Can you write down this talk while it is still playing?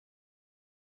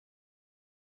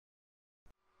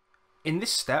In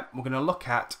this step, we're going to look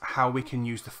at how we can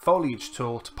use the foliage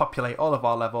tool to populate all of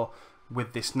our level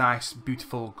with this nice,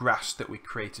 beautiful grass that we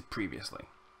created previously.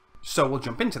 So we'll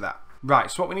jump into that.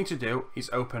 Right, so what we need to do is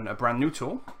open a brand new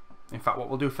tool. In fact, what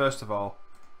we'll do first of all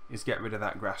is get rid of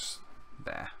that grass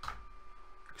there,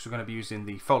 because we're going to be using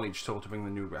the foliage tool to bring the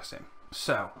new grass in.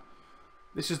 So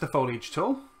this is the foliage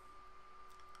tool.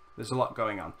 There's a lot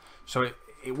going on. So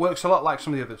it works a lot like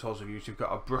some of the other tools we've used. You've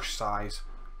got a brush size,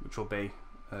 which will be,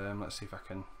 let's see if I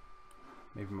can,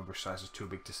 maybe my brush size is too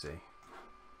big to see.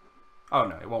 Oh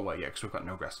no, it won't work yet because we've got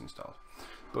no grass installed.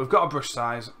 But we've got a brush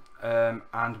size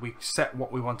and we set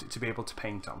what we want it to be able to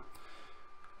paint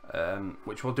on,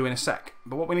 which we'll do in a sec.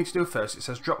 But what we need to do first, it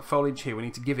says drop foliage here. We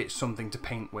need to give it something to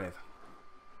paint with.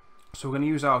 So we're going to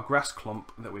use our grass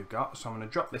clump that we've got. So I'm going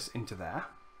to drop this into there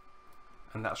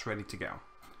and that's ready to go.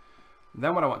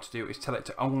 Then what I want to do is tell it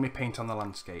to only paint on the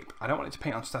landscape. I don't want it to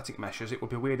paint on static meshes. It would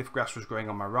be weird if grass was growing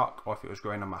on my rock or if it was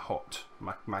growing on my hut,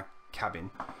 my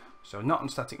cabin. So not on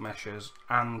static meshes,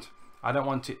 and I don't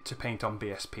want it to paint on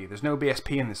BSP. There's no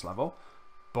BSP in this level,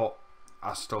 but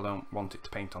I still don't want it to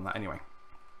paint on that anyway.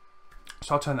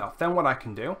 So I'll turn that off. Then what I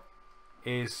can do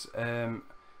is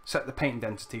set the paint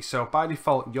density. So by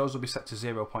default, yours will be set to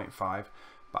 0.5,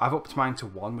 but I've upped mine to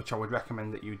 1, which I would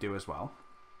recommend that you do as well.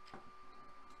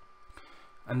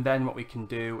 And then what we can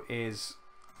do is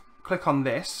click on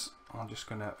this. I'm just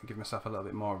going to give myself a little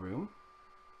bit more room,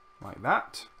 like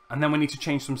that. And then we need to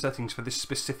change some settings for this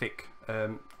specific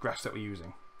grass that we're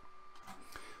using.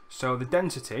 So the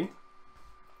density,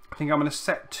 I think I'm going to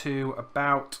set to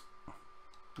about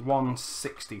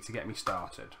 160 to get me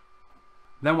started.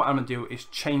 Then what I'm going to do is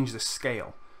change the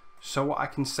scale. So what I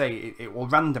can say, it will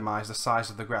randomize the size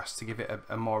of the grass to give it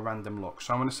a more random look.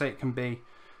 So I'm going to say it can be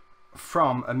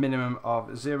from a minimum of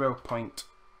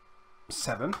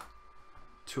 0.7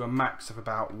 to a max of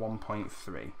about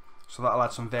 1.3. So that'll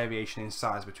add some variation in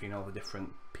size between all the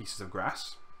different pieces of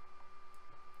grass.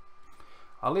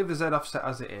 I'll leave the Z offset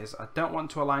as it is. I don't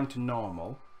want to align to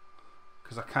normal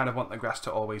because I kind of want the grass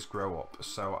to always grow up.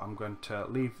 So I'm going to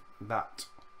leave that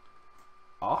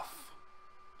off.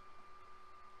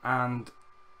 And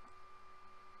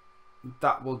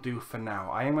that will do for now.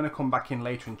 I am going to come back in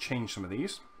later and change some of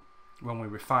these when we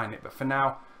refine it, but for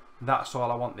now that's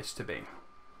all I want this to be.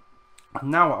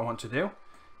 And now what I want to do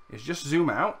is just zoom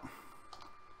out,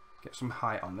 get some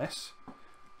height on this,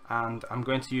 and I'm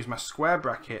going to use my square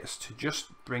brackets to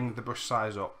just bring the brush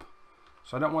size up.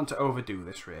 So I don't want to overdo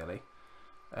this really,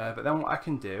 but then what I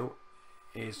can do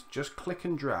is just click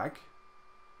and drag,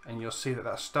 and you'll see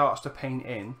that starts to paint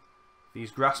in these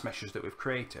grass meshes that we've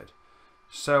created.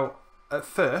 So at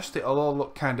first it'll all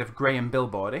look kind of grey and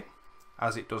billboardy,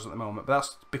 as it does at the moment, but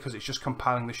that's because it's just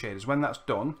compiling the shaders. When that's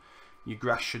done, your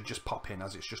grass should just pop in,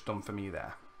 as it's just done for me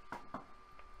there.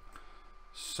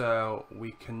 So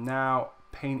we can now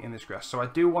paint in this grass. So I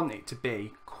do want it to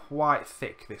be quite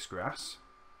thick, this grass.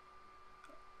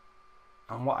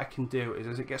 And what I can do is,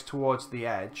 as it gets towards the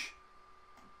edge,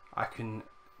 I can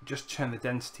just turn the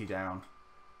density down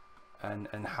and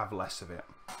have less of it.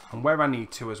 And where I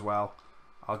need to as well,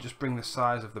 I'll just bring the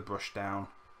size of the brush down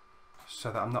so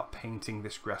that I'm not painting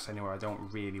this grass anywhere I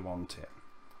don't really want it.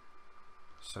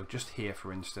 So just here,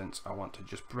 for instance, I want to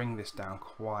just bring this down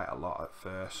quite a lot at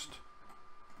first.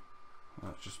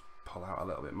 Let's just pull out a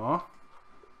little bit more.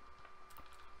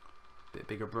 Bit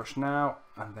bigger brush now,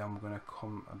 and then we're going to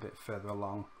come a bit further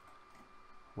along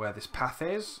where this path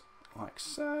is, like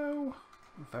so.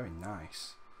 Very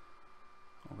nice.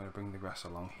 I'm going to bring the grass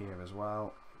along here as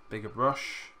well. Bigger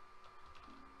brush.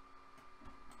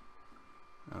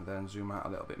 And then zoom out a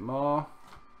little bit more.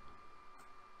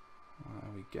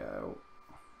 There we go.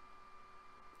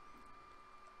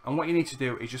 And what you need to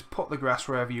do is just put the grass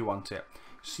wherever you want it.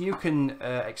 So you can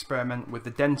experiment with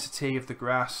the density of the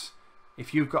grass.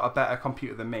 If you've got a better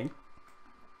computer than me,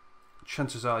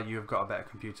 chances are you've got a better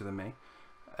computer than me,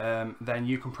 then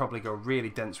you can probably go really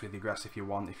dense with your grass if you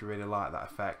want, if you really like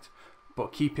that effect.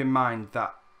 But keep in mind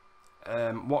that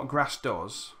what grass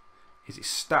does is it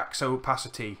stacks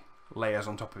opacity layers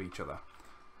on top of each other,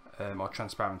 or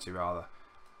transparency rather,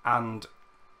 and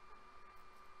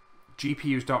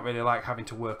GPUs don't really like having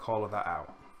to work all of that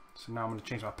out. So now I'm going to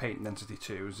change my paint density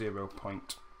to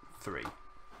 0.3.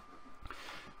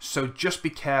 So just be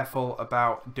careful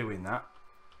about doing that.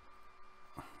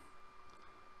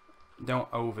 Don't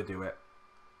overdo it,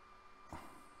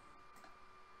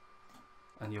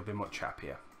 and you'll be much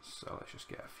happier. So let's just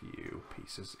get a few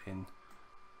pieces in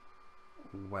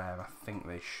where I think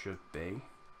they should be.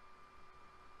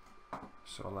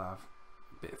 So I'll have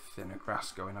a bit thinner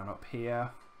grass going on up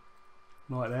here.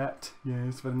 Like that.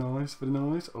 Yes, very nice, very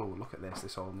nice. Oh, look at this.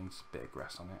 This all needs a bit of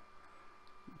grass on it.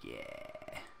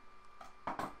 Yeah.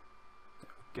 There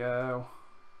we go.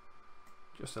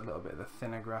 Just a little bit of the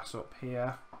thinner grass up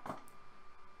here.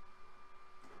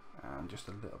 And just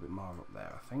a little bit more up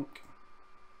there, I think.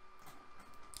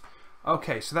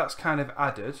 Okay, so that's kind of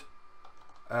added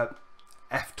a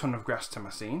F ton of grass to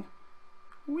my scene.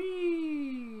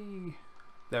 Whee!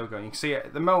 There we go. You can see it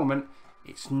at the moment,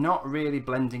 it's not really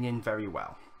blending in very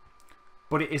well,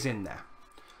 but it is in there.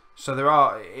 So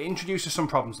it introduces some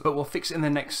problems, but we'll fix it in the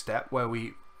next step where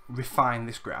we refine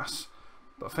this grass.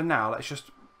 But for now, let's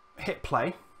just hit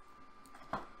play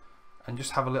and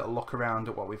just have a little look around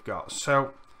at what we've got.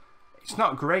 So it's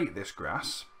not great, this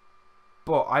grass,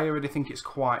 but I already think it's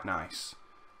quite nice.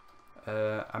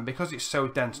 And because it's so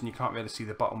dense and you can't really see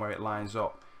the bottom where it lines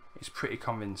up, it's pretty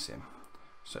convincing.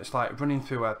 So it's like running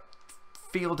through a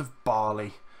field of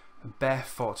barley,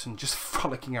 barefoot and just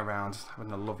frolicking around,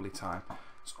 having a lovely time.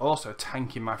 It's also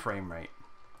tanking my frame rate,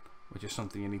 which is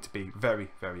something you need to be very,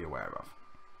 very aware of.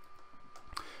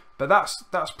 But that's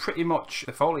pretty much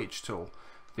the foliage tool.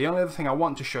 The only other thing I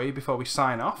want to show you before we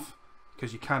sign off,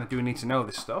 because you kind of do need to know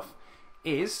this stuff,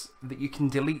 is that you can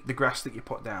delete the grass that you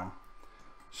put down.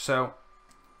 So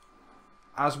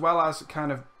as well as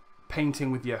kind of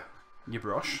painting with your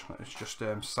brush, let's just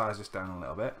size this down a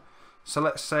little bit. So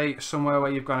let's say somewhere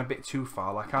where you've gone a bit too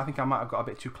far, like I think I might have got a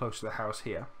bit too close to the house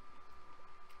here.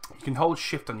 You can hold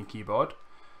shift on your keyboard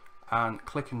and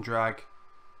click and drag,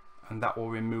 and that will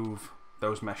remove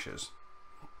those meshes.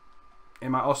 It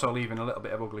might also leave in a little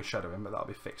bit of ugly shadowing, but that'll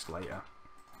be fixed later.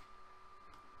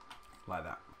 Like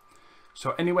that.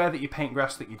 So anywhere that you paint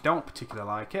grass that you don't particularly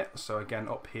like it, so again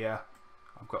up here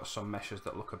I've got some meshes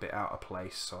that look a bit out of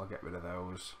place, so I'll get rid of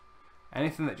those.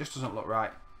 Anything that just doesn't look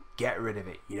right, get rid of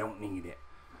it. You don't need it.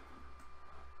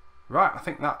 Right, I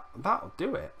think that'll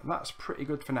do it. That's pretty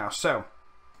good for now. So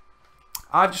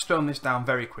I've just thrown this down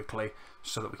very quickly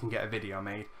so that we can get a video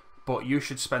made, but you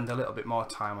should spend a little bit more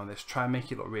time on this. Try and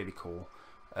make it look really cool.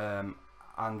 And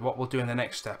what we'll do in the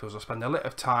next step is we'll spend a little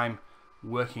of time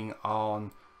working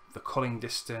on the culling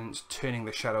distance, turning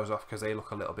the shadows off because they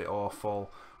look a little bit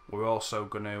awful. We're also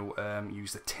going to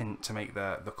use the tint to make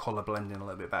the colour blend in a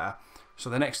little bit better. So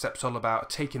the next step's all about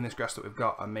taking this grass that we've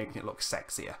got and making it look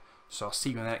sexier. So I'll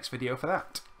see you in the next video for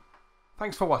that.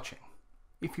 Thanks for watching.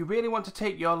 If you really want to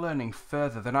take your learning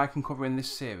further than I can cover in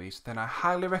this series, then I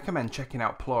highly recommend checking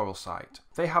out Pluralsight.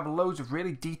 They have loads of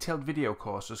really detailed video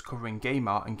courses covering game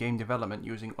art and game development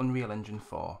using Unreal Engine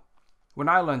 4. When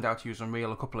I learned how to use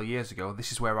Unreal a couple of years ago,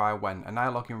 this is where I went, and I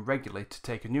log in regularly to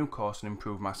take a new course and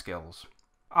improve my skills.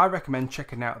 I recommend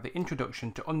checking out the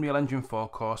Introduction to Unreal Engine 4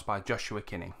 course by Joshua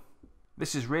Kinney.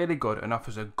 This is really good and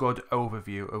offers a good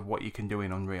overview of what you can do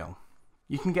in Unreal.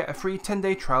 You can get a free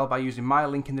 10-day trial by using my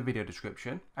link in the video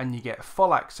description, and you get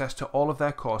full access to all of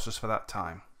their courses for that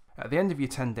time. At the end of your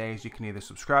 10 days, you can either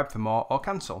subscribe for more or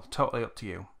cancel, totally up to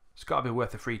you. It's got to be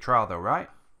worth a free trial though, right?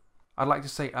 I'd like to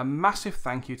say a massive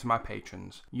thank you to my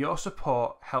patrons. Your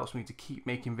support helps me to keep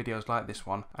making videos like this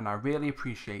one, and I really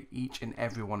appreciate each and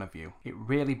every one of you. It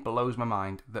really blows my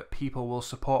mind that people will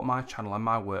support my channel and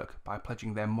my work by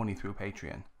pledging their money through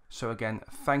Patreon. So again,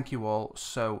 thank you all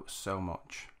so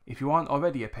much. If you aren't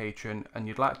already a patron and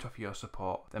you'd like to offer your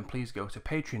support, then please go to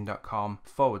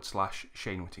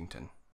patreon.com/Shane Whittington.